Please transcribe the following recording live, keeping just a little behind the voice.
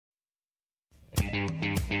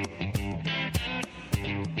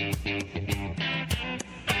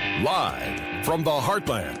Live from the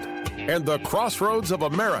heartland and the crossroads of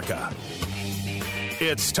America,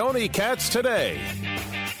 it's Tony Katz Today.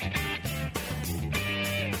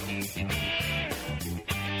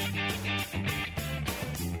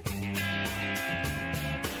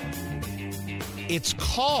 It's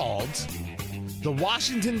called the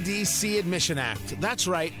Washington, D.C. Admission Act. That's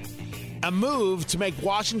right. A move to make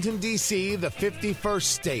Washington, D.C. the 51st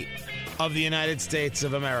state of the United States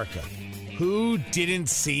of America. Who didn't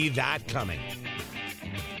see that coming?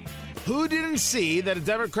 Who didn't see that a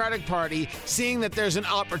Democratic Party, seeing that there's an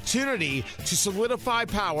opportunity to solidify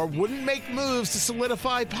power, wouldn't make moves to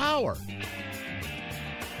solidify power?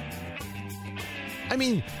 I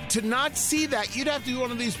mean, to not see that, you'd have to be one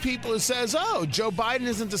of these people who says, oh, Joe Biden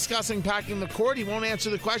isn't discussing packing the court. He won't answer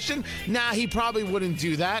the question. Nah, he probably wouldn't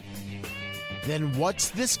do that. Then what's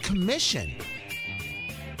this commission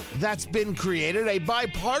that's been created, a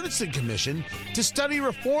bipartisan commission to study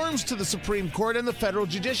reforms to the Supreme Court and the federal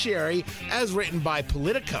judiciary as written by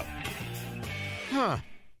Politico?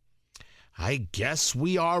 I guess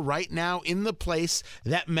we are right now in the place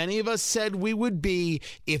that many of us said we would be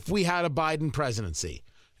if we had a Biden presidency.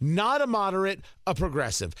 Not a moderate, a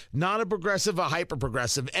progressive. Not a progressive, a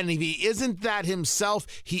hyper-progressive. And if he isn't that himself,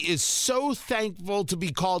 he is so thankful to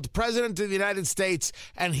be called President of the United States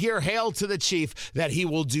and here hail to the chief that he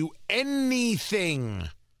will do anything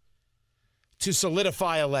to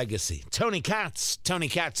solidify a legacy. Tony Katz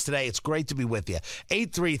Today. It's great to be with you.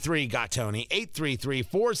 833-GOT-TONY,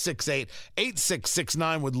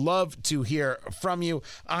 833-468-8669. Would love to hear from you.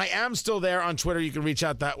 I am still there on Twitter. You can reach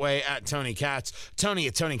out that way at Tony Katz. Tony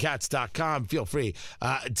at TonyKatz.com. Feel free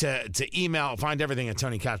to email. Find everything at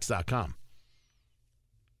TonyKatz.com.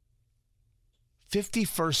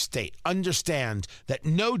 51st state. Understand that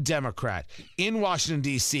no Democrat in Washington,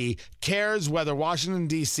 D.C. cares whether Washington,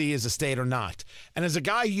 D.C. is a state or not. And as a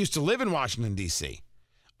guy who used to live in Washington, D.C.,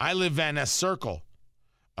 I lived Van Ness Circle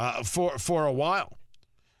for a while.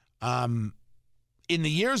 In the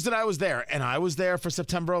years that I was there, and I was there for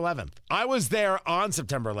September 11th. I was there on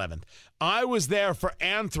September 11th. I was there for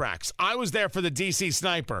Anthrax. I was there for the D.C.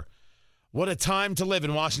 Sniper. What a time to live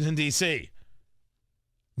in Washington, D.C.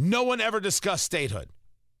 No one ever discussed statehood.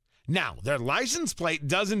 Now, their license plate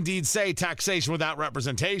does indeed say taxation without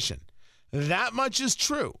representation. That much is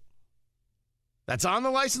true. That's on the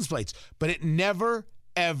license plates. But it never,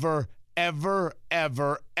 ever, ever,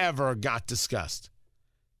 ever, ever got discussed.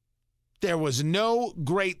 There was no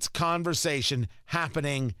great conversation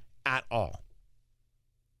happening at all.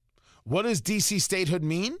 What does D.C. statehood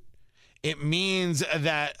mean? It means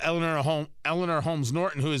that Eleanor Holmes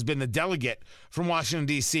Norton, who has been the delegate from Washington,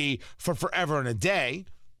 D.C. for forever and a day,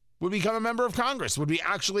 would become a member of Congress, would be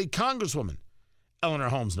actually Congresswoman Eleanor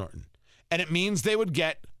Holmes Norton. And it means they would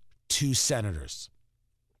get 2 senators.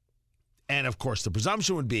 And, of course, the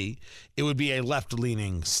presumption would be it would be a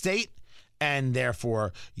left-leaning state, and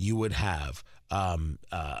therefore you would have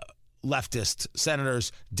leftist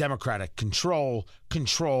senators, Democratic control.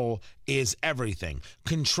 Control is everything.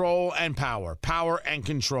 Control and power. Power and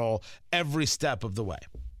control every step of the way.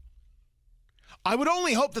 I would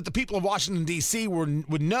only hope that the people of Washington, D.C.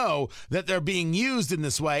 would know that they're being used in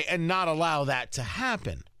this way and not allow that to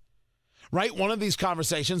happen. Right? One of these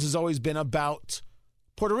conversations has always been about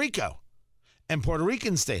Puerto Rico and Puerto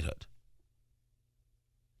Rican statehood.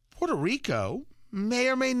 Puerto Rico may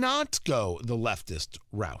or may not go the leftist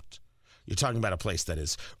route. You're talking about a place that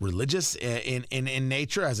is religious in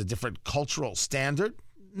nature, has a different cultural standard.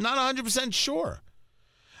 Not 100% sure.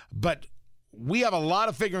 But we have a lot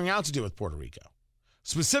of figuring out to do with Puerto Rico.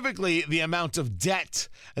 Specifically, the amount of debt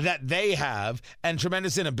that they have and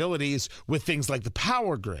tremendous inabilities with things like the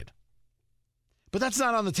power grid. But that's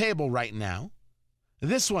not on the table right now.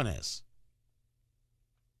 This one is.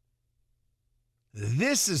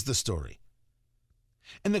 This is the story.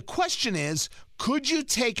 And the question is, could you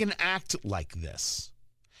take an act like this,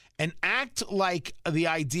 an act like the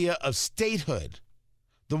idea of statehood,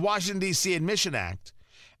 the Washington, D.C. Admission Act,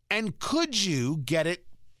 and could you get it,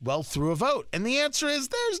 well, through a vote? And the answer is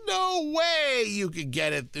there's no way you could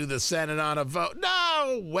get it through the Senate on a vote.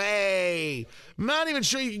 No way. I'm not even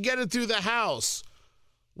sure you could get it through the House.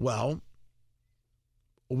 Well,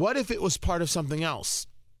 what if it was part of something else?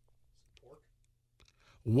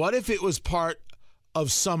 What if it was part of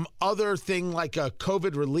some other thing like a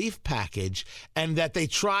COVID relief package and that they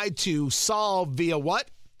tried to solve via what?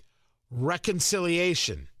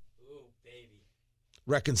 Reconciliation. Ooh, baby.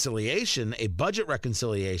 Reconciliation, a budget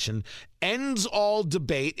reconciliation, ends all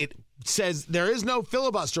debate. It says there is no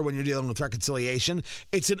filibuster when you're dealing with reconciliation.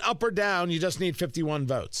 It's an up or down. You just need 51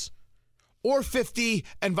 votes. Or 50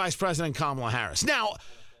 and Vice President Kamala Harris. Now,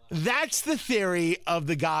 That's the theory of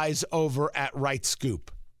the guys over at Right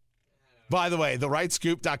Scoop. By the way, the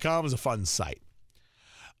rightscoop.com is a fun site.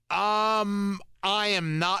 I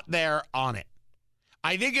am not there on it.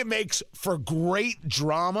 I think it makes for great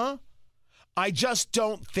drama. I just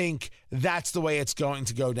don't think that's the way it's going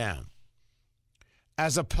to go down.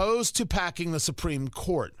 As opposed to packing the Supreme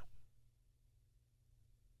Court,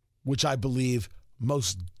 which I believe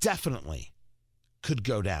most definitely could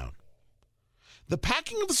go down. The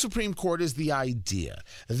packing of the Supreme Court is the idea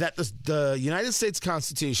that the United States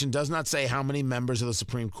Constitution does not say how many members of the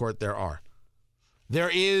Supreme Court there are.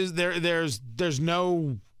 There's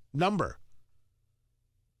no number.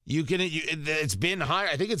 It's been higher.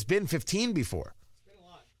 I think it's been 15 before. It's been a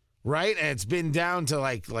lot. Right? And it's been down to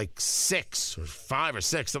like 6 or 5 or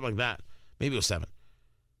 6, something like that. Maybe it was 7.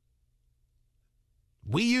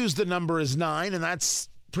 We use the number as 9, and that's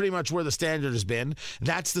pretty much where the standard has been.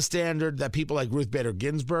 That's the standard that people like Ruth Bader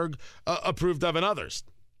Ginsburg approved of, and others.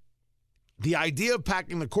 The idea of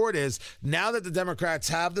packing the court is, now that the Democrats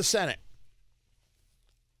have the Senate,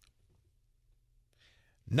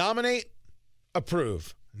 nominate,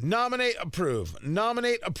 approve, nominate, approve,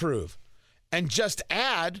 nominate, approve, and just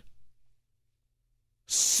add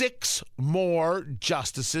 6 more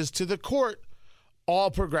justices to the court, all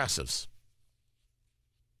progressives.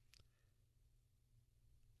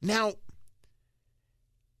 Now,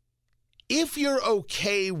 if you're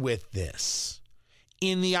okay with this,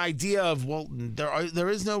 in the idea of, well, there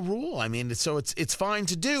is no rule, I mean, so it's fine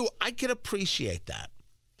to do, I could appreciate that.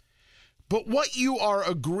 But what you are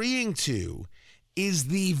agreeing to is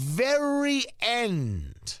the very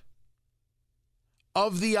end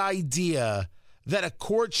of the idea that a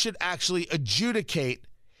court should actually adjudicate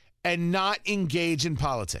and not engage in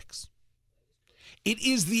politics. It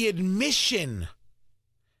is the admission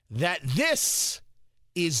that this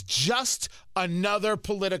is just another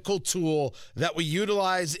political tool that we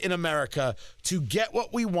utilize in America to get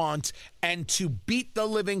what we want and to beat the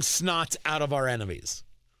living snot out of our enemies.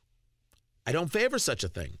 I don't favor such a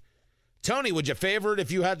thing. Tony, would you favor it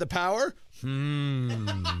if you had the power? You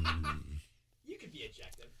could be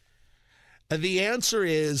objective. The answer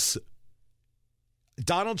is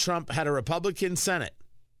Donald Trump had a Republican Senate.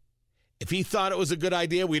 If he thought it was a good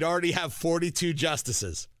idea, we'd already have 42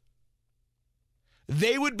 justices.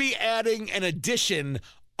 They would be adding an addition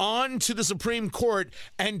onto the Supreme Court,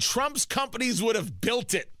 and Trump's companies would have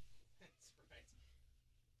built it. That's right.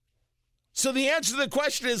 So the answer to the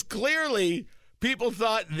question is, clearly people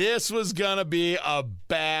thought this was going to be a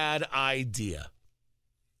bad idea.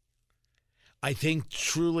 I think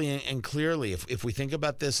truly and clearly, if we think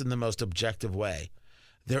about this in the most objective way,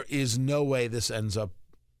 there is no way this ends up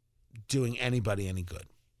doing anybody any good.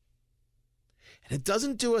 And it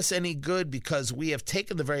doesn't do us any good because we have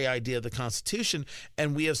taken the very idea of the Constitution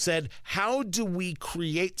and we have said, how do we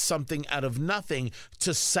create something out of nothing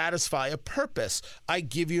to satisfy a purpose? I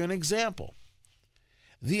give you an example.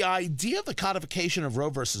 The idea of the codification of Roe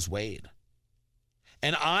versus Wade.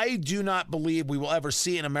 And I do not believe we will ever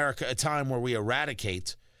see in America a time where we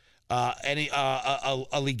eradicate a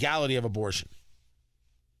legality of abortion.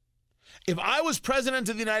 If I was president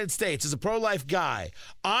of the United States as a pro-life guy,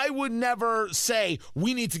 I would never say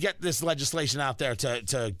we need to get this legislation out there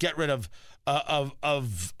to get rid of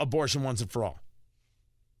abortion once and for all.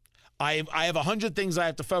 I have 100 things I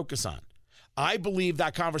have to focus on. I believe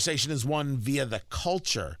that conversation is won via the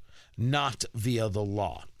culture, not via the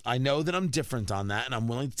law. I know that I'm different on that, and I'm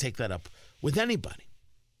willing to take that up with anybody.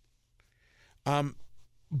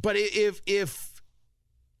 But if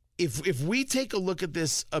we take a look at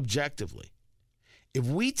this objectively, if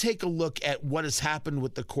we take a look at what has happened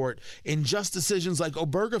with the court in just decisions like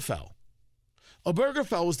Obergefell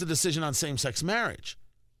was the decision on same-sex marriage.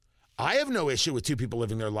 I have no issue with two people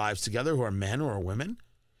living their lives together who are men or women.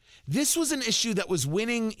 This was an issue that was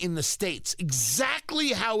winning in the states exactly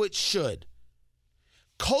how it should.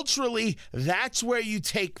 Culturally, that's where you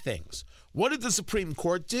take things. What did the Supreme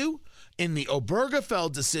Court do? In the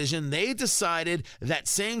Obergefell decision, they decided that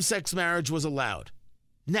same-sex marriage was allowed.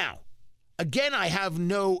 Now, again, I have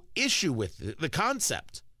no issue with the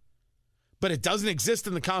concept, but it doesn't exist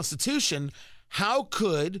in the Constitution. How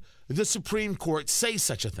could the Supreme Court say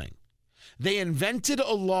such a thing? They invented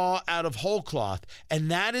a law out of whole cloth, and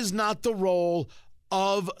that is not the role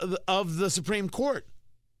of the Supreme Court.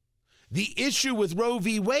 The issue with Roe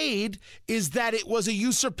v. Wade is that it was a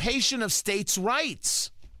usurpation of states'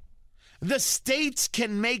 rights. The states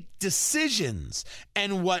can make decisions,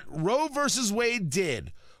 and what Roe versus Wade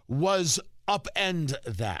did was upend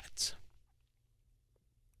that.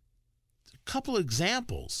 couple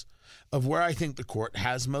examples of where I think the court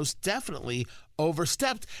has most definitely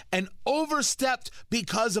overstepped, and overstepped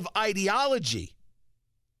because of ideology.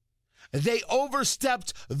 They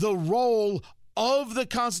overstepped the role of the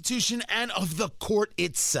Constitution and of the court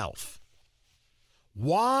itself.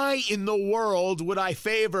 Why in the world would I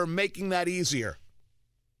favor making that easier?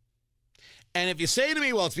 And if you say to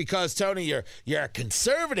me, well, it's because, Tony, you're a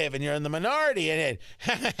conservative and you're in the minority, and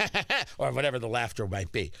or whatever the laughter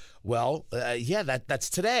might be. Well, yeah, that's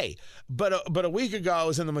today. But a week ago, I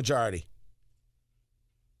was in the majority.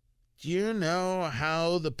 Do you know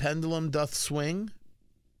how the pendulum doth swing?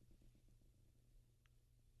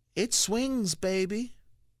 It swings, baby.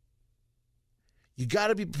 You got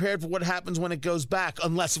to be prepared for what happens when it goes back,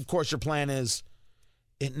 unless, of course, your plan is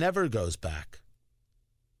it never goes back.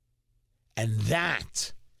 And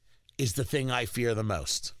that is the thing I fear the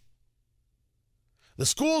most. The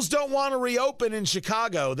schools don't want to reopen in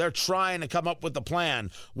Chicago. They're trying to come up with a plan.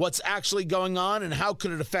 What's actually going on and how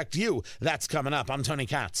could it affect you? That's coming up. I'm Tony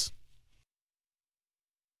Katz.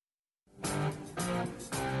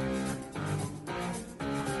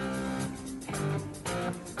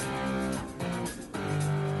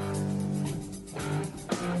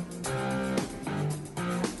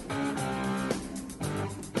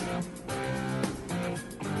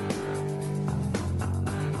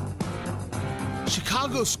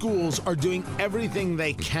 Chicago schools are doing everything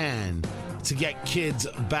they can to get kids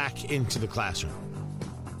back into the classroom.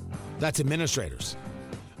 That's administrators.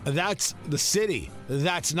 That's the city.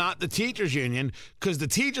 That's not the teachers union, because the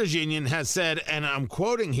teachers union has said, and I'm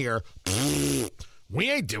quoting here, we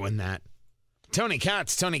ain't doing that. Tony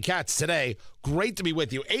Katz today. Great to be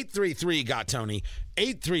with you. 833-GOT-TONY,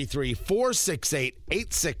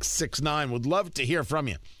 833-468-8669. Would love to hear from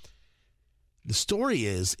you. The story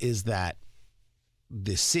is that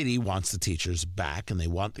the city wants the teachers back, and they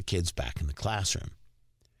want the kids back in the classroom.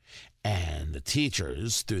 And the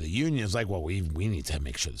teachers, through the union, is like, well, we need to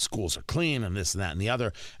make sure the schools are clean and this and that and the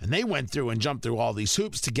other. And they went through and jumped through all these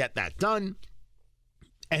hoops to get that done.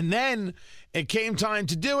 And then it came time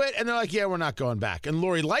to do it, and they're like, yeah, we're not going back. And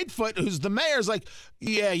Lori Lightfoot, who's the mayor, is like,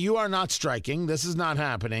 yeah, you are not striking. This is not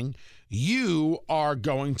happening. You are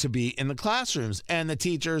going to be in the classrooms. And the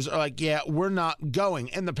teachers are like, yeah, we're not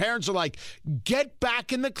going. And the parents are like, get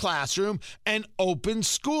back in the classroom and open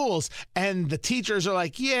schools. And the teachers are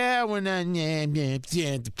like, yeah, we're not.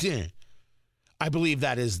 I believe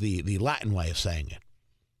that is the Latin way of saying it.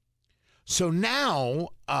 So now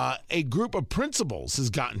a group of principals has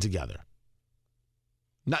gotten together.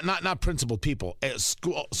 Not principal people,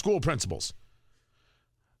 school principals.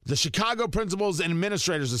 The Chicago Principals and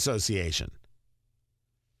Administrators Association.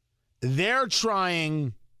 They're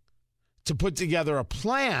trying to put together a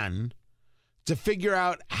plan to figure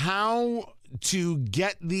out how to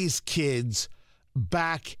get these kids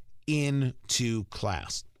back into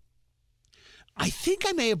class. I think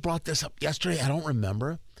I may have brought this up yesterday. I don't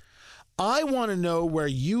remember. I want to know where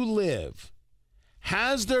you live.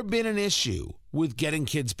 Has there been an issue with getting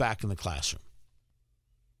kids back in the classroom?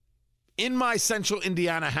 In my central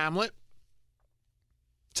Indiana hamlet,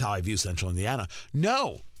 that's how I view central Indiana.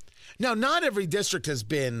 No. Now, not every district has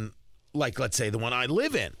been like, let's say, the one I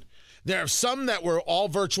live in. There are some that were all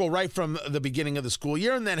virtual right from the beginning of the school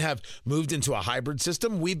year and then have moved into a hybrid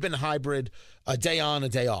system. We've been hybrid, a day on, a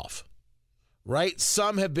day off, right?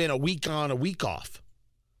 Some have been a week on, a week off,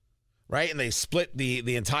 right? And they split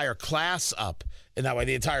the entire class up in that way,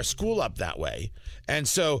 the entire school up that way. And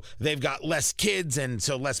so they've got less kids, and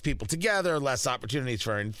so less people together, less opportunities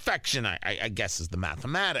for infection, I guess is the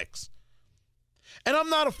mathematics. And I'm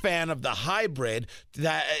not a fan of the hybrid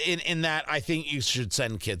that in that I think you should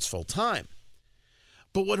send kids full time.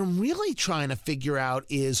 But what I'm really trying to figure out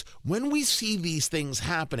is when we see these things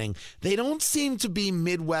happening, they don't seem to be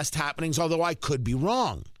Midwest happenings, although I could be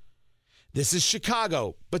wrong. This is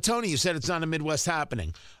Chicago. But Tony, you said it's not a Midwest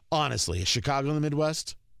happening. Honestly, is Chicago in the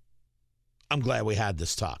Midwest? I'm glad we had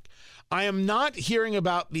this talk. I am not hearing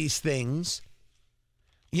about these things.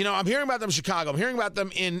 You know, I'm hearing about them in Chicago. I'm hearing about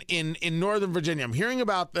them in Northern Virginia. I'm hearing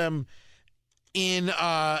about them in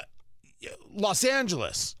Los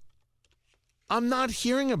Angeles. I'm not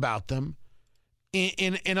hearing about them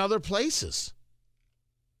in other places.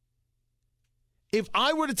 If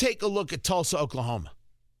I were to take a look at Tulsa, Oklahoma,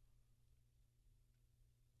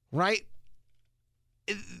 right?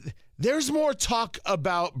 There's more talk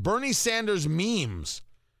about Bernie Sanders memes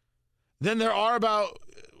than there are about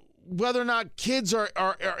whether or not kids are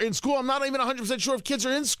in school. I'm not even 100% sure if kids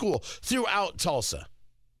are in school throughout Tulsa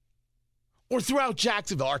or throughout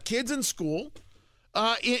Jacksonville. Are kids in school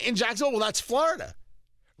in Jacksonville? Well, that's Florida,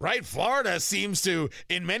 right? Florida seems to,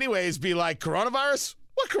 in many ways, be like coronavirus.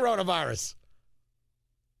 What coronavirus?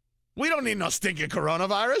 We don't need no stinking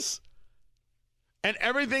coronavirus. And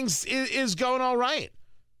everything is going all right.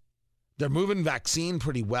 They're moving vaccine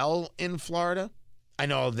pretty well in Florida. I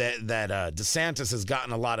know that DeSantis has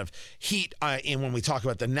gotten a lot of heat in when we talk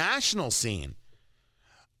about the national scene.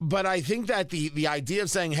 But I think that the idea of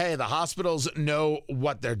saying, hey, the hospitals know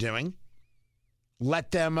what they're doing, let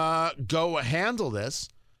them go handle this,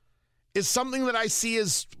 is something that I see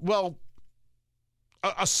as, well,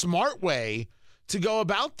 a smart way to go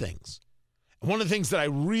about things. One of the things that I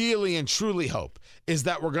really and truly hope is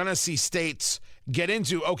that we're going to see states get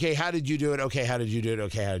into, okay, how did you do it? Okay, how did you do it?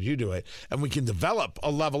 Okay, how did you do it? And we can develop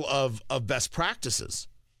a level of best practices.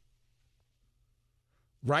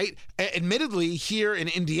 Right? Admittedly, here in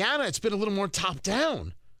Indiana, it's been a little more top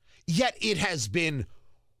down. Yet it has been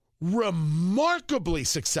remarkably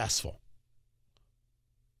successful.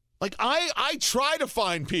 Like I try to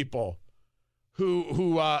find people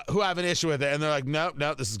who have an issue with it, and they're like, no,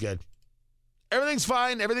 this is good. Everything's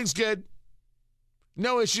fine. Everything's good.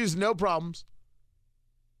 No issues, no problems.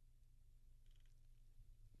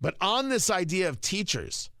 But on this idea of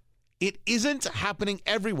teachers, it isn't happening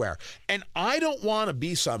everywhere. And I don't want to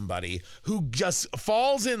be somebody who just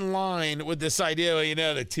falls in line with this idea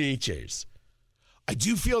of, the teachers. I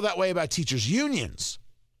do feel that way about teachers' unions.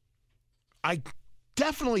 I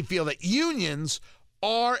definitely feel that unions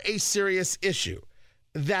are a serious issue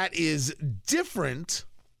that is different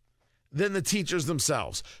than the teachers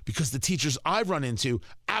themselves, because the teachers I've run into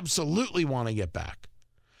absolutely want to get back.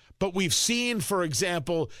 But we've seen, for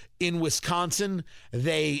example, in Wisconsin,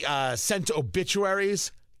 they sent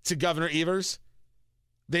obituaries to Governor Evers.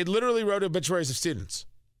 They literally wrote obituaries of students.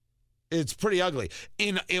 It's pretty ugly.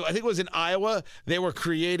 I think it was in Iowa, they were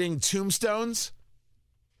creating tombstones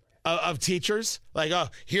of teachers. Like, oh,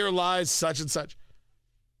 here lies such and such.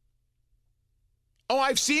 Oh,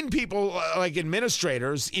 I've seen people like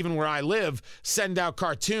administrators, even where I live, send out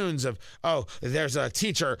cartoons of, oh, there's a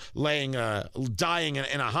teacher dying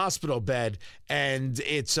in a hospital bed, and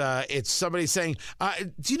it's somebody saying,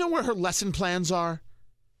 do you know where her lesson plans are?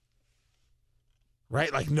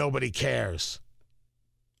 Right? Like nobody cares.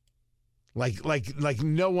 Like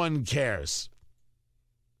no one cares.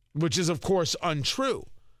 Which is, of course, untrue.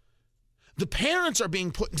 The parents are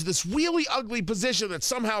being put into this really ugly position that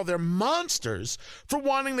somehow they're monsters for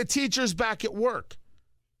wanting the teachers back at work.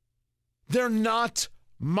 They're not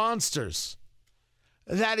monsters.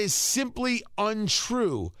 That is simply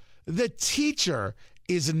untrue. The teacher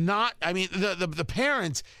is not, the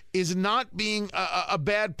parent is not being a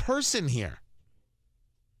bad person here.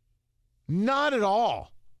 Not at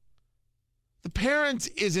all. The parent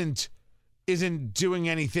isn't doing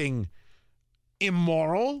anything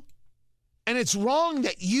immoral. And it's wrong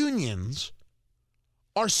that unions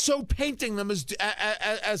are so painting them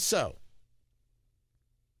as so.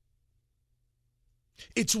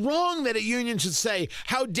 It's wrong that a union should say,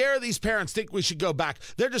 how dare these parents think we should go back?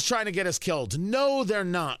 They're just trying to get us killed. No, they're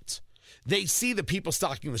not. They see the people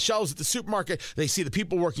stocking the shelves at the supermarket. They see the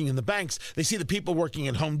people working in the banks. They see the people working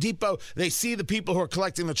at Home Depot. They see the people who are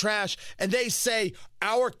collecting the trash. And they say,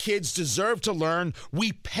 our kids deserve to learn.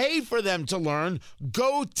 We pay for them to learn.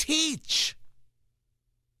 Go teach.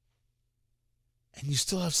 And you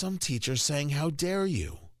still have some teachers saying, how dare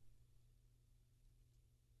you?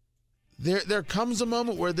 There comes a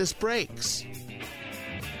moment where this breaks.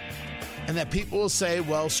 And that people will say,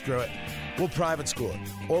 well, screw it. We'll private school it,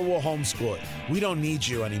 or we'll homeschool it. We don't need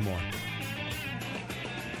you anymore.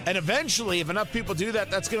 And eventually, if enough people do that,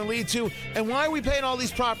 that's going to lead to, and why are we paying all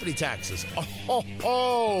these property taxes?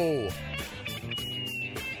 Oh.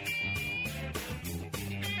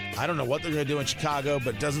 I don't know what they're going to do in Chicago,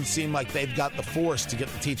 but it doesn't seem like they've got the force to get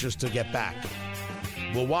the teachers to get back.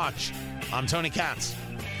 We'll watch. I'm Tony Katz.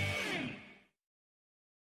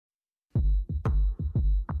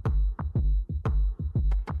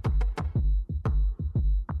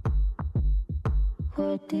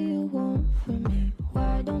 What do you want from me?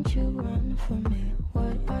 Why don't you run from me?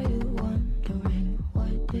 What are you wondering?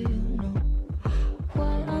 What do you know?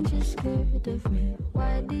 Why aren't you scared of me?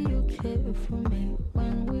 Why do you care for me?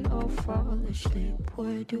 When we all fall asleep,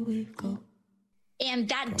 where do we go? And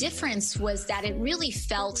that difference was that it really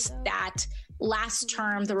felt that last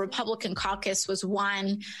term, the Republican caucus was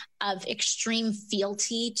one of extreme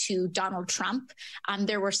fealty to Donald Trump.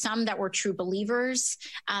 There were some that were true believers,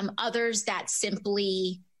 others that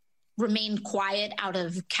simply remained quiet out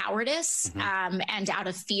of cowardice and out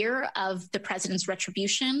of fear of the president's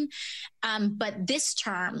retribution. But this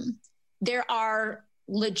term, there are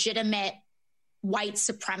legitimate white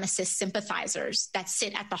supremacist sympathizers that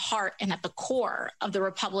sit at the heart and at the core of the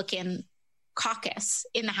Republican caucus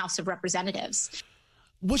in the House of Representatives.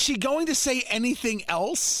 Was she going to say anything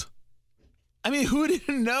else? I mean, who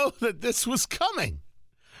didn't know that this was coming?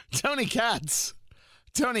 Tony Katz.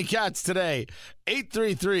 Tony Katz today.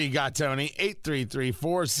 833 got Tony.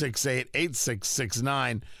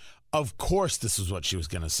 833-468-8669. Of course this is what she was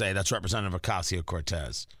going to say. That's Representative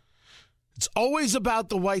Ocasio-Cortez. It's always about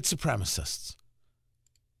the white supremacists.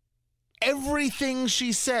 Everything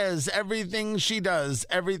she says, everything she does,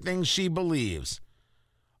 everything she believes,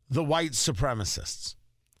 the white supremacists.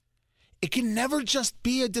 It can never just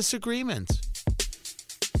be a disagreement.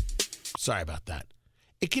 Sorry about that.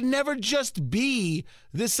 It can never just be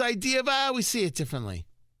this idea of, we see it differently.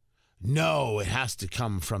 No, it has to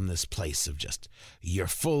come from this place of just, you're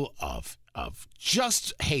full of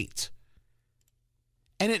just hate.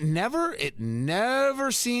 And it never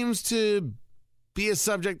seems to be a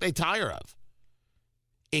subject they tire of.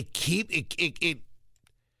 It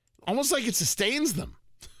almost like it sustains them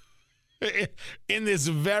in this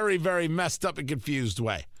very, very messed up and confused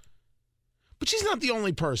way. But she's not the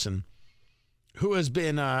only person who has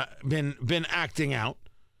been acting out.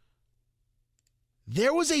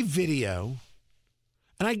 There was a video,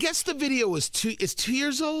 and I guess the video was 2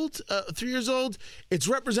 years old, 3 years old. It's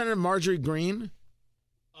Representative Marjorie Greene.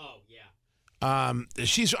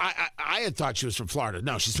 She's. I had thought she was from Florida.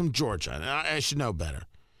 No, she's from Georgia. I should know better.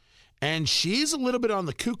 And she's a little bit on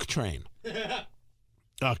the kook train. A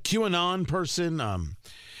QAnon person.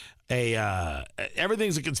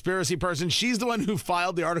 Everything's a conspiracy person. She's the one who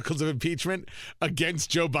filed the articles of impeachment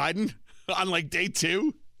against Joe Biden on like day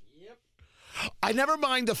 2. Yep. I never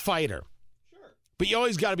mind a fighter. Sure. But you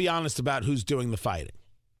always got to be honest about who's doing the fighting.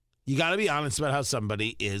 You got to be honest about how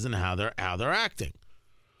somebody is and how they're acting.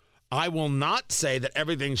 I will not say that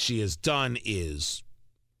everything she has done is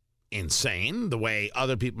insane, the way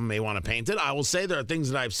other people may want to paint it. I will say there are things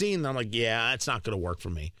that I've seen that I'm like, yeah, it's not going to work for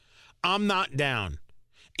me. I'm not down.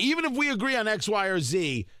 Even if we agree on X, Y, or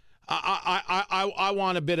Z, I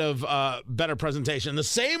want a bit of better presentation. The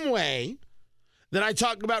same way that I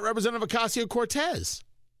talked about Representative Ocasio-Cortez.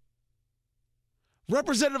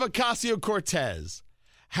 Representative Ocasio-Cortez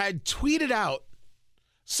had tweeted out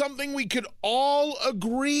something we could all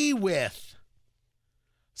agree with.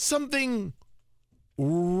 Something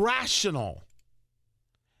rational.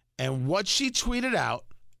 And what she tweeted out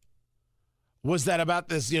was that about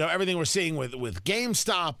this, everything we're seeing with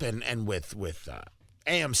GameStop and with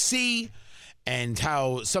AMC and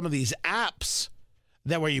how some of these apps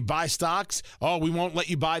that where you buy stocks, we won't let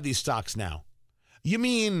you buy these stocks now. You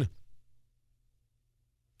mean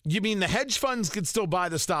the hedge funds could still buy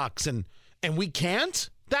the stocks and we can't?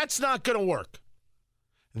 That's not going to work.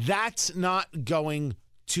 That's not going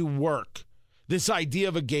to work. This idea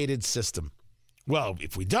of a gated system. Well,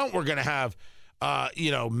 if we don't, we're going to have,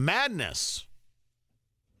 madness.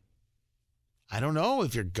 I don't know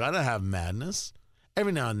if you're going to have madness.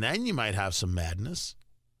 Every now and then you might have some madness.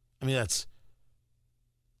 I mean,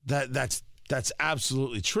 that's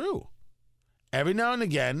absolutely true. Every now and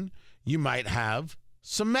again you might have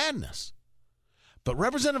some madness. But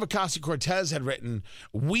Representative Ocasio-Cortez had written,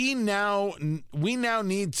 we now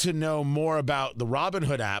need to know more about the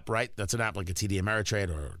Robinhood app, right? That's an app like a TD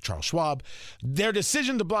Ameritrade or Charles Schwab. Their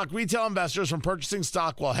decision to block retail investors from purchasing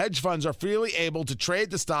stock while hedge funds are freely able to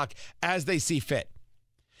trade the stock as they see fit.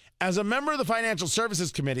 As a member of the Financial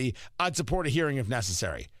Services Committee, I'd support a hearing if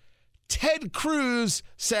necessary. Ted Cruz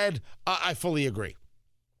said, I fully agree.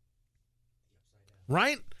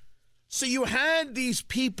 Right? So you had these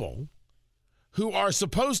people who are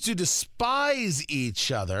supposed to despise each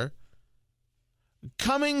other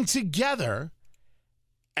coming together,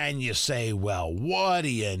 and you say, well, what do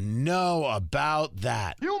you know about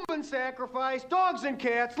that? Human sacrifice, dogs and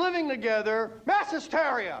cats living together, mass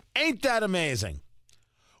hysteria. Ain't that amazing?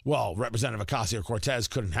 Well, Representative Ocasio-Cortez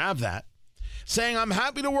couldn't have that, saying, I'm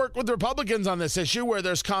happy to work with Republicans on this issue where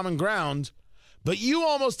there's common ground, but you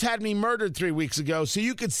almost had me murdered 3 weeks ago, so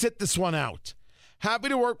you could sit this one out. Happy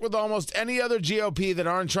to work with almost any other GOP that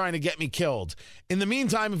aren't trying to get me killed. In the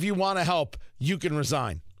meantime, if you want to help, you can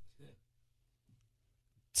resign.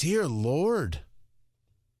 Dear Lord.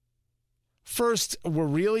 First, we're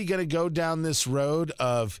really going to go down this road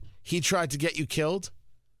of he tried to get you killed?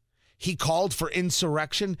 He called for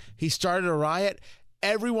insurrection? He started a riot?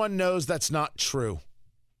 Everyone knows that's not true.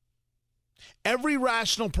 Every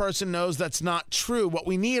rational person knows that's not true. What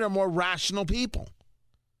we need are more rational people.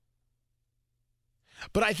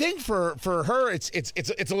 But I think for her, it's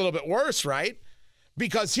a little bit worse, right?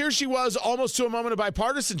 Because here she was almost to a moment of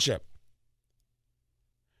bipartisanship.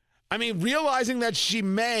 I mean, realizing that she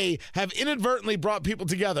may have inadvertently brought people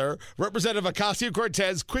together, Representative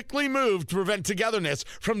Ocasio-Cortez quickly moved to prevent togetherness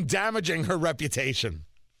from damaging her reputation.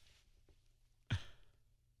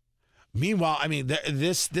 Meanwhile, I mean,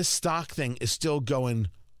 this stock thing is still going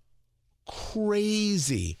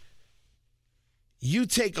crazy. You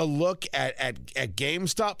take a look at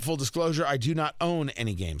GameStop. Full disclosure, I do not own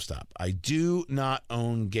any GameStop. I do not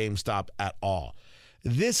own GameStop at all.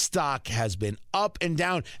 This stock has been up and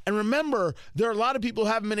down. And remember, there are a lot of people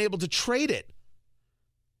who haven't been able to trade it.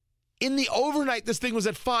 In the overnight, this thing was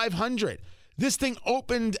at 500. This thing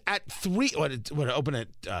opened at it opened at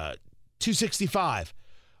 265.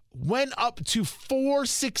 Went up to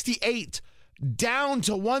 468, down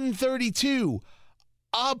to 132,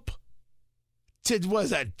 up to, was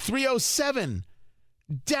that 307,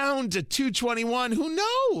 down to 221. Who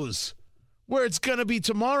knows where it's going to be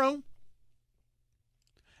tomorrow?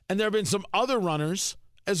 And there have been some other runners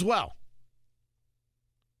as well.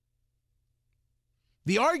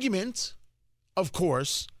 The argument, of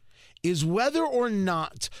course, is whether or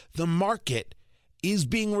not the market is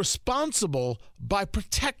being responsible by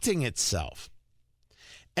protecting itself.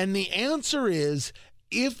 And the answer is,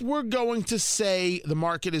 if we're going to say the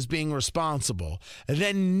market is being responsible,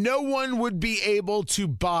 then no one would be able to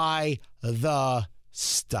buy the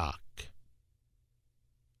stock.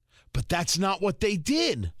 But that's not what they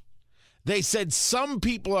did. They said some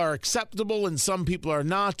people are acceptable and some people are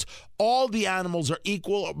not. All the animals are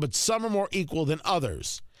equal, but some are more equal than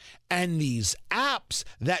others. And these apps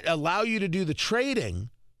that allow you to do the trading,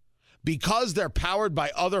 because they're powered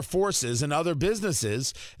by other forces and other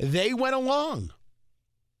businesses, they went along,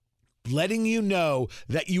 letting you know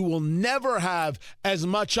that you will never have as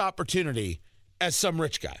much opportunity as some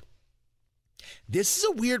rich guy. This is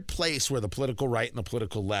a weird place where the political right and the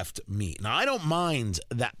political left meet. Now, I don't mind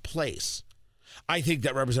that place. I think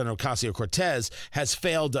that Representative Ocasio-Cortez has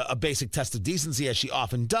failed a basic test of decency, as she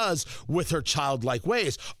often does, with her childlike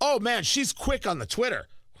ways. Oh, man, she's quick on the Twitter.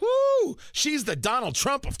 Whoo! She's the Donald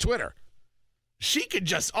Trump of Twitter. She could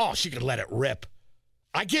let it rip.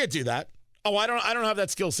 I can't do that. Oh, I don't have that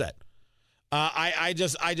skill set. I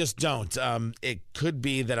just don't. It could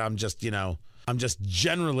be that I'm just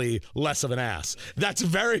generally less of an ass. That's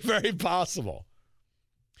very, very possible.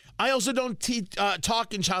 I also don't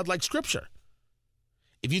talk in childlike scripture.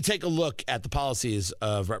 If you take a look at the policies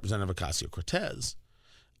of Representative Ocasio-Cortez,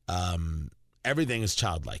 everything is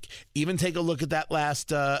childlike. Even take a look at that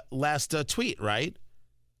last tweet, right?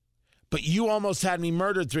 But you almost had me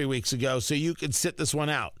murdered 3 weeks ago, so you could sit this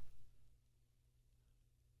one out.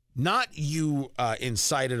 Not you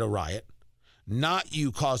incited a riot. Not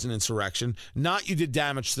you caused an insurrection. Not you did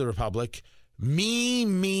damage to the Republic. Me.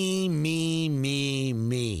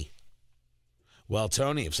 Well,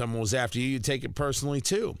 Tony, if someone was after you, you'd take it personally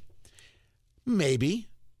too. Maybe.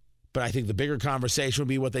 But I think the bigger conversation would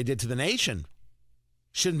be what they did to the nation.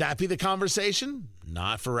 Shouldn't that be the conversation?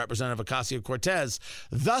 Not for Representative Ocasio-Cortez.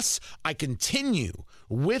 Thus, I continue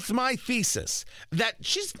with my thesis that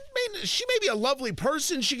she may be a lovely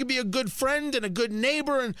person. She could be a good friend and a good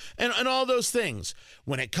neighbor and all those things.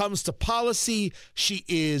 When it comes to policy, she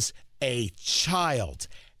is a child.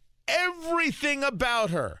 Everything about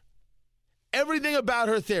her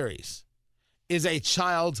theories is a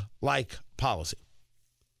childlike policy.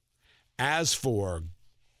 As for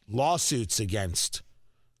lawsuits against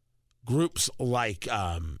groups like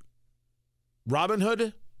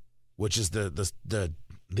Robinhood, which is the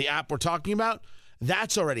app we're talking about,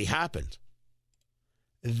 that's already happened.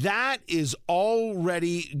 That is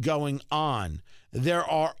already going on. There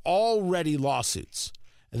are already lawsuits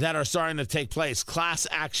that are starting to take place, class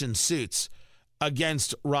action suits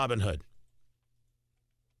against Robinhood.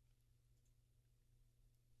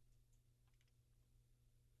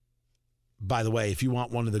 By the way, if you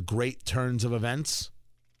want one of the great turns of events,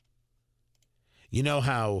 you know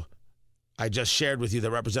how I just shared with you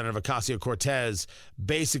that Representative Ocasio-Cortez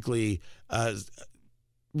basically,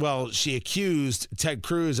 she accused Ted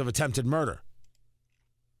Cruz of attempted murder.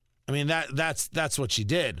 I mean, that's what she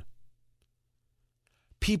did.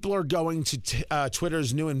 People are going to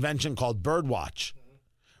Twitter's new invention called Birdwatch,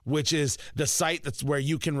 which is the site that's where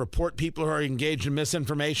you can report people who are engaged in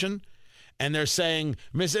misinformation. And they're saying,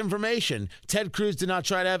 misinformation. Ted Cruz did not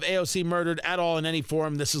try to have AOC murdered at all in any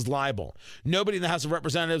form. This is libel. Nobody in the House of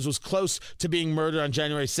Representatives was close to being murdered on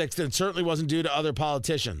January 6th, and it certainly wasn't due to other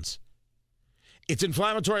politicians. It's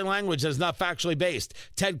inflammatory language that is not factually based.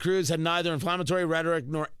 Ted Cruz had neither inflammatory rhetoric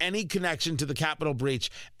nor any connection to the Capitol breach.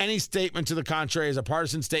 Any statement to the contrary is a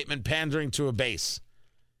partisan statement pandering to a base.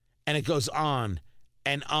 And it goes on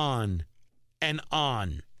and on and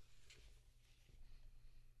on.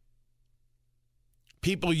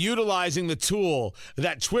 People utilizing the tool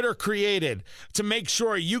that Twitter created to make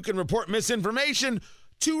sure you can report misinformation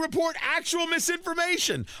to report actual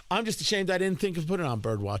misinformation. I'm just ashamed I didn't think of putting on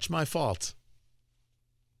Birdwatch. My fault.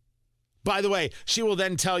 By the way, she will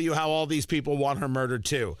then tell you how all these people want her murdered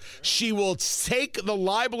too. She will take the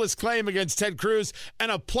libelous claim against Ted Cruz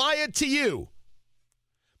and apply it to you.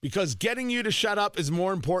 Because getting you to shut up is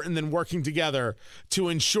more important than working together to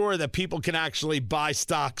ensure that people can actually buy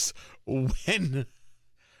stocks when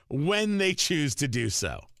they choose to do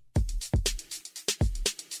so.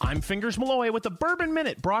 I'm Fingers Malloy with the Bourbon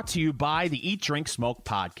Minute, brought to you by the Eat, Drink, Smoke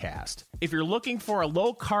podcast. If you're looking for a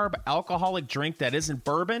low-carb alcoholic drink that isn't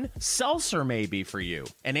bourbon, seltzer may be for you.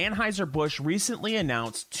 And Anheuser-Busch recently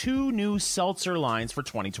announced 2 new seltzer lines for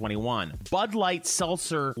 2021. Bud Light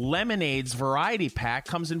Seltzer Lemonade's variety pack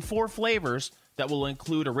comes in 4 flavors that will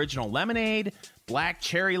include original lemonade, black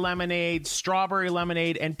cherry lemonade, strawberry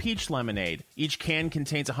lemonade, and peach lemonade. Each can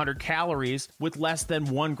contains 100 calories with less than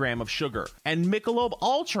 1 gram of sugar. And Michelob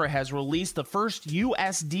Ultra has released the first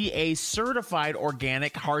USDA certified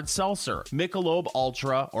organic hard seltzer, Michelob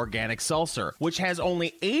Ultra Organic Seltzer, which has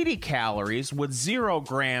only 80 calories with 0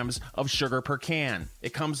 grams of sugar per can.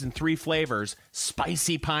 It comes in 3 flavors: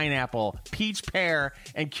 spicy pineapple, peach pear,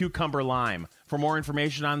 and cucumber lime. For more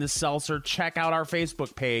information on this seltzer, check out our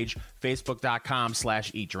Facebook page,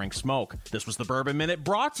 facebook.com/eatdrinksmoke. This was the Bourbon Minute,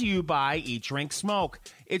 brought to you by Eat, Drink, Smoke.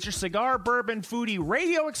 It's your cigar, bourbon, foodie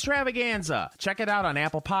radio extravaganza. Check it out on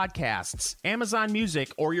Apple Podcasts, Amazon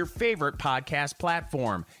Music, or your favorite podcast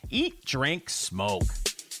platform. Eat, Drink, Smoke.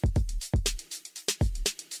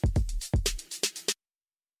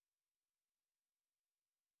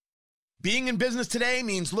 Being in business today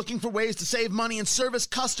means looking for ways to save money and service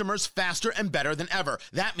customers faster and better than ever.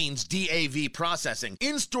 That means DAV processing.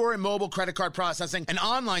 In-store and mobile credit card processing and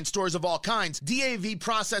online stores of all kinds, DAV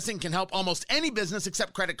processing can help almost any business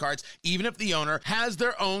accept credit cards, even if the owner has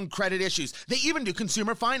their own credit issues. They even do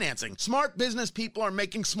consumer financing. Smart business people are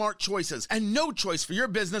making smart choices, and no choice for your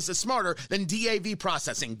business is smarter than DAV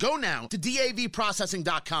processing. Go now to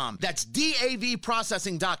DAVprocessing.com. That's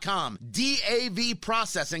DAVprocessing.com.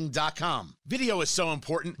 DAVprocessing.com. Video is so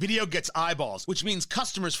important. Video gets eyeballs, which means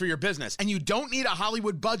customers for your business. And you don't need a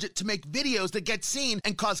Hollywood budget to make videos that get seen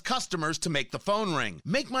and cause customers to make the phone ring.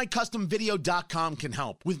 MakeMyCustomVideo.com can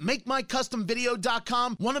help. With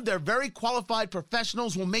MakeMyCustomVideo.com, one of their very qualified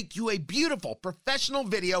professionals will make you a beautiful professional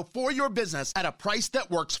video for your business at a price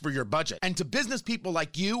that works for your budget. And to business people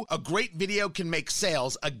like you, a great video can make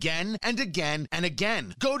sales again and again and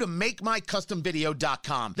again. Go to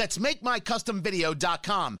MakeMyCustomVideo.com. That's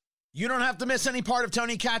MakeMyCustomVideo.com. You don't have to miss any part of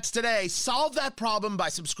Tony Katz Today. Solve that problem by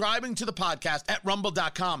subscribing to the podcast at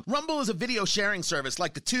Rumble.com. Rumble is a video sharing service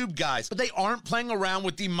like the Tube guys, but they aren't playing around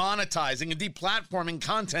with demonetizing and deplatforming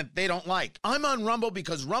content they don't like. I'm on Rumble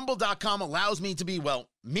because Rumble.com allows me to be, well,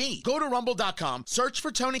 me. Go to Rumble.com, search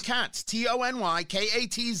for Tony Katz,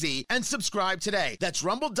 TonyKatz, and subscribe today. That's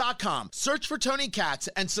Rumble.com. Search for Tony Katz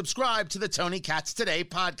and subscribe to the Tony Katz Today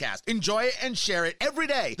podcast. Enjoy it and share it every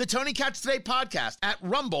day. The Tony Katz Today podcast at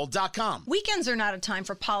Rumble.com. Weekends are not a time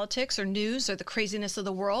for politics or news or the craziness of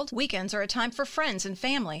the world. Weekends are a time for friends and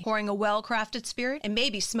family, pouring a well-crafted spirit and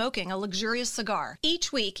maybe smoking a luxurious cigar.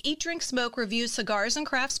 Each week, Eat, Drink, Smoke reviews cigars and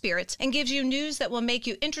craft spirits and gives you news that will make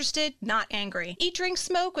you interested, not angry. Eat, Drink,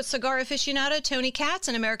 Smoke with cigar aficionado Tony Katz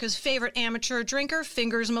and America's favorite amateur drinker,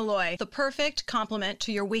 Fingers Malloy. The perfect complement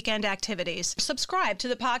to your weekend activities. Subscribe to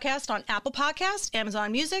the podcast on Apple Podcasts,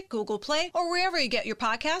 Amazon Music, Google Play, or wherever you get your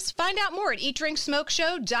podcasts. Find out more at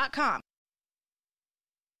eatdrinksmokeshow.com.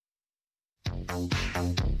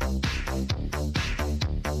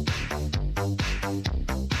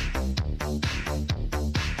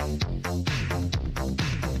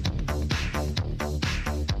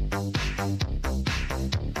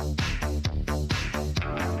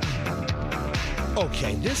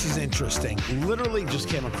 Okay, this is interesting. Literally just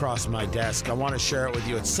came across my desk. I want to share it with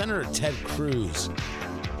you. It's Senator Ted Cruz.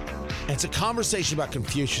 And it's a conversation about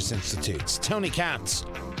Confucius Institutes. Tony Katz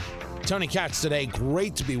Today.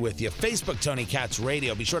 Great to be with you. Facebook, Tony Katz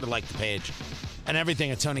Radio. Be sure to like the page and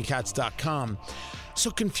everything at TonyKatz.com.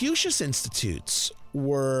 So Confucius Institutes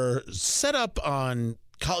were set up on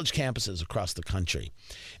college campuses across the country.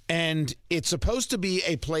 And it's supposed to be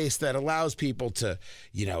a place that allows people to,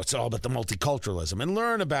 it's all about the multiculturalism and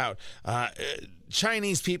learn about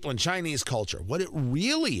Chinese people and Chinese culture. What it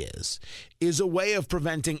really is a way of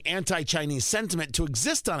preventing anti-Chinese sentiment to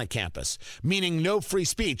exist on a campus, meaning no free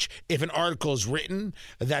speech. If an article is written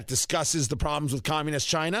that discusses the problems with communist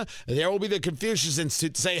China, there will be the Confucius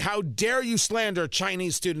Institute to say, how dare you slander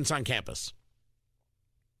Chinese students on campus?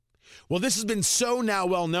 Well, this has been so now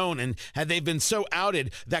well known, and they've been so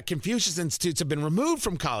outed that Confucius Institutes have been removed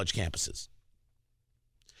from college campuses.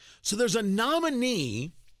 So there's a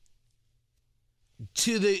nominee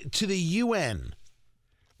to the UN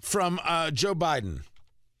from Joe Biden.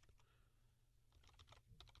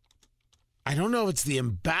 I don't know if it's the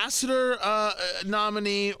ambassador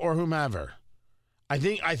nominee or whomever. I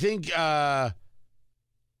think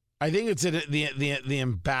it's the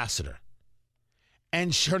ambassador,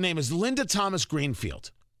 and her name is Linda Thomas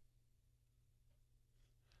Greenfield.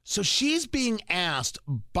 So she's being asked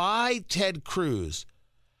by Ted Cruz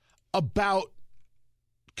about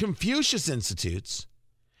Confucius Institutes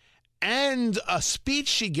and a speech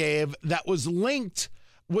she gave that was linked,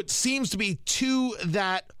 what seems to be, to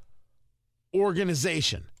that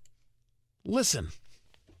organization. Listen.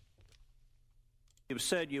 You've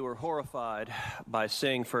said you were horrified by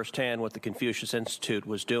seeing firsthand what the Confucius Institute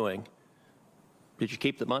was doing. Did you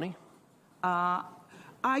keep the money?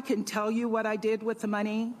 I can tell you what I did with the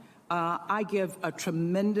money. I give a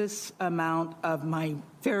tremendous amount of my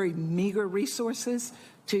very meager resources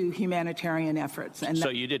to humanitarian efforts. And so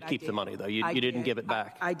you did keep the money, though? You didn't give it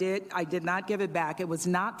back? I did. I did not give it back. It was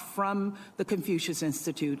not from the Confucius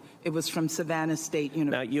Institute. It was from Savannah State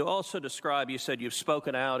University. Now, you also you said you've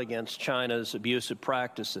spoken out against China's abusive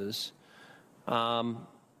practices.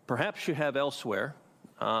 Perhaps you have elsewhere,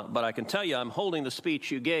 but I can tell you I'm holding the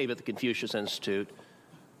speech you gave at the Confucius Institute,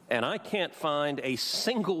 and I can't find a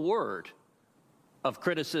single word of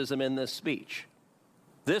criticism in this speech.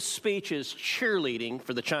 This speech is cheerleading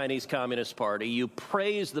for the Chinese Communist Party. You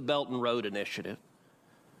praise the Belt and Road Initiative.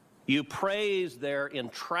 You praise their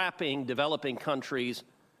entrapping developing countries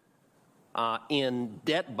in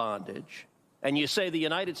debt bondage. And you say the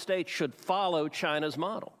United States should follow China's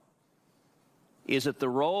model. Is it the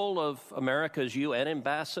role of America's UN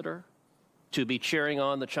ambassador to be cheering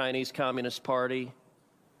on the Chinese Communist Party?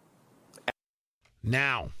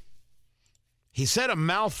 Now, he said a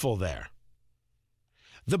mouthful there.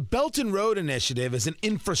 The Belt and Road Initiative is an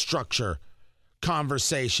infrastructure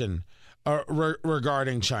conversation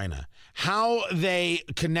regarding China, how they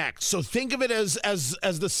connect. So think of it as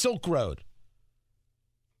the Silk Road,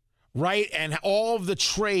 right? And all of the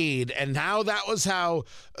trade and how that was how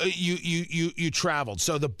you traveled.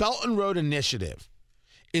 So the Belt and Road Initiative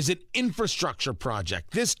is an infrastructure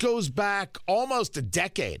project. This goes back almost a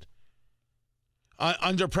decade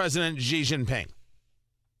under President Xi Jinping.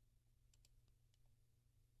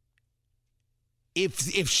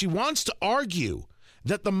 If she wants to argue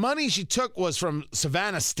that the money she took was from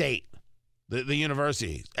Savannah State, the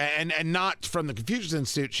university, and not from the Confucius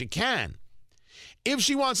Institute, she can. If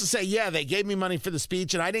she wants to say, yeah, they gave me money for the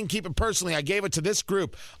speech and I didn't keep it personally, I gave it to this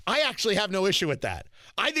group, I actually have no issue with that.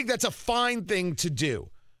 I think that's a fine thing to do.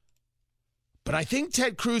 But I think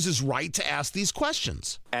Ted Cruz is right to ask these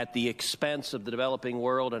questions. At the expense of the developing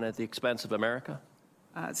world and at the expense of America?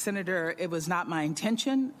 Senator, it was not my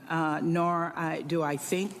intention, nor do I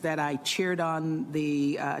think that I cheered on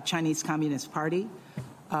the Chinese Communist Party.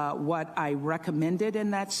 What I recommended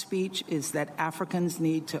in that speech is that Africans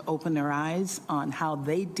need to open their eyes on how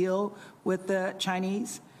they deal with the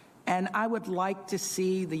Chinese. And I would like to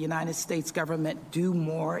see the United States government do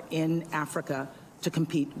more in Africa to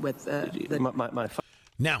compete with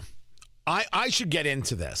Now, I should get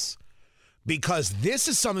into this, because this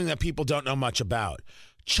is something that people don't know much about.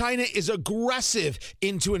 China is aggressive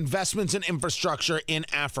into investments in infrastructure in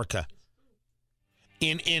Africa.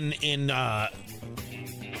 Not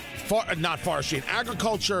forestry, in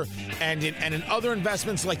agriculture and in other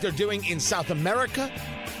investments like they're doing in South America.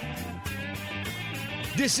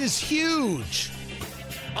 This is huge.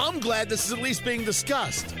 I'm glad this is at least being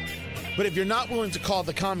discussed. But if you're not willing to call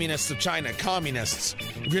the communists of China communists,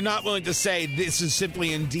 if you're not willing to say this is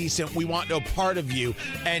simply indecent, we want no part of you,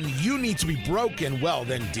 and you need to be broken, well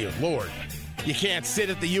then, dear Lord, you can't sit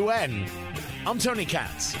at the UN. I'm Tony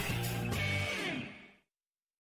Katz.